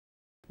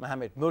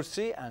Mohammed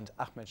Morsi and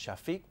Ahmed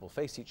Shafiq will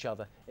face each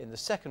other in the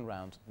second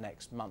round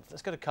next month.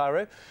 Let's go to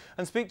Cairo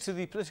and speak to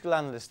the political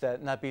analyst there,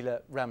 Nabila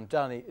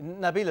Ramdani.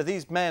 Nabila,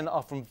 these men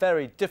are from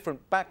very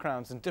different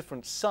backgrounds and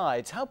different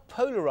sides. How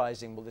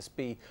polarising will this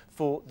be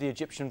for the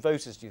Egyptian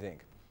voters, do you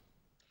think?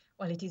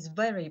 Well, it is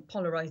very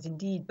polarized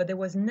indeed, but there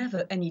was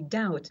never any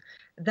doubt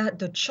that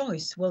the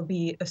choice will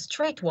be a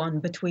straight one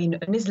between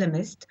an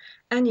Islamist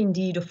and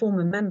indeed a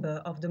former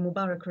member of the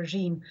Mubarak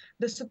regime.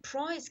 The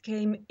surprise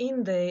came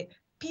in the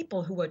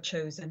people who were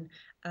chosen.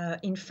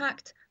 In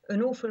fact,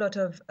 an awful lot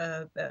of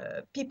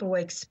people were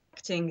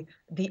expecting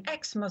the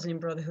ex-Muslim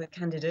Brotherhood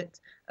candidate,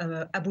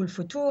 Abu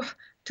al-Futuh,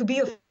 to be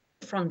a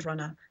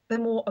frontrunner. The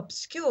more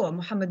obscure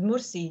Mohammed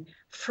Morsi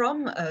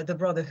from the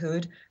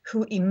Brotherhood,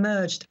 who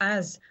emerged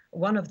as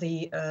one of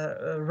the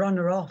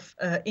runner-off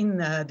in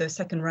the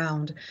second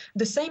round.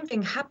 The same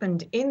thing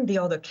happened in the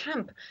other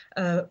camp,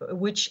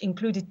 which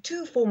included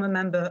two former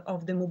members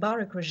of the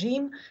Mubarak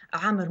regime,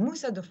 Amr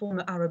Moussa, the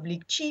former Arab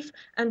League chief,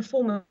 and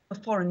former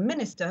foreign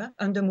minister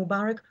under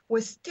Mubarak,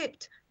 was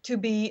tipped to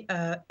be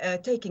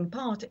taking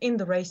part in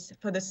the race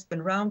for the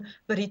second round,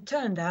 but it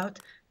turned out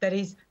that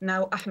is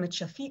now Ahmed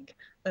Shafiq,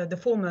 the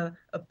former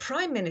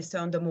prime minister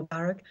under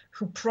Mubarak,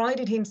 who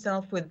prided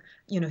himself with,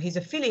 his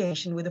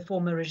affiliation with the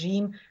former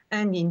regime,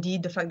 and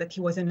indeed the fact that he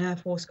was an Air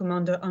Force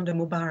commander under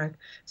Mubarak.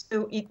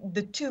 So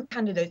the two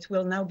candidates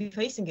will now be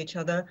facing each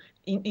other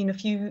in a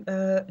few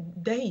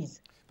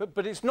days.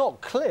 But it's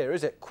not clear,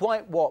 is it,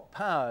 quite what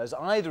powers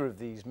either of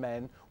these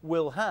men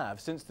will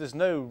have, since there's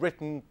no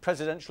written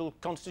presidential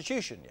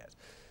constitution yet.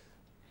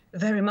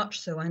 Very much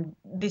so, and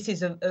this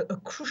is a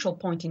crucial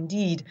point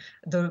indeed.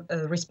 The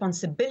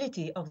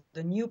responsibility of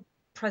the new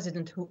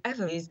president,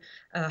 whoever is,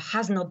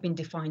 has not been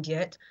defined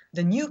yet.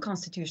 The new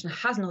constitution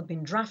has not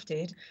been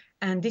drafted,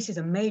 and this is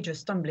a major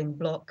stumbling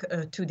block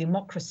to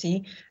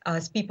democracy,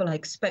 as people are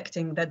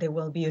expecting that there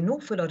will be an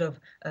awful lot of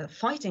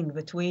fighting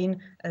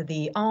between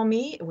the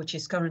army, which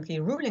is currently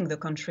ruling the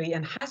country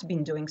and has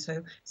been doing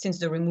so since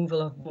the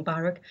removal of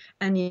Mubarak,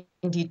 and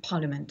indeed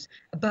parliament.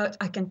 But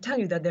I can tell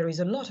you that there is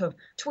a lot of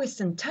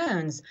twists and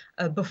turns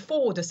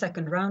before the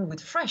second round,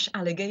 with fresh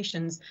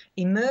allegations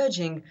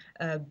emerging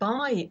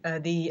by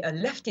the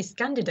leftist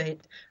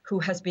candidate who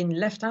has been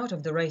left out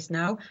of the race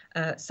now,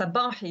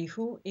 Sabahi,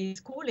 who is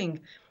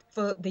calling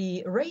for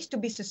the race to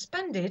be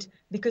suspended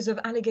because of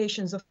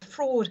allegations of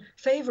fraud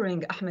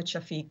favoring Ahmed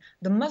Shafiq.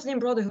 The Muslim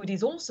Brotherhood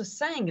is also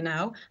saying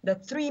now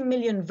that 3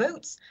 million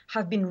votes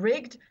have been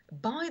rigged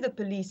by the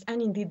police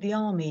and indeed the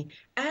army.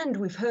 And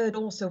we've heard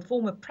also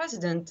former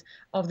President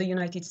of the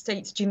United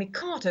States, Jimmy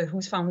Carter,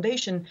 whose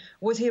foundation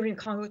was here in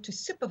Cairo to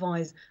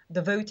supervise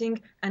the voting,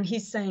 and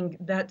he's saying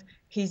that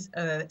his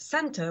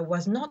center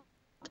was not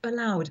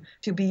allowed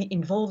to be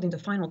involved in the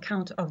final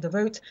count of the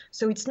vote.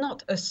 So it's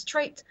not a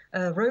straight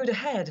road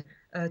ahead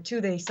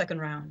to the second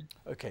round.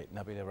 OK,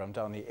 Nabila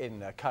Ramdani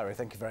in Cairo,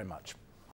 thank you very much.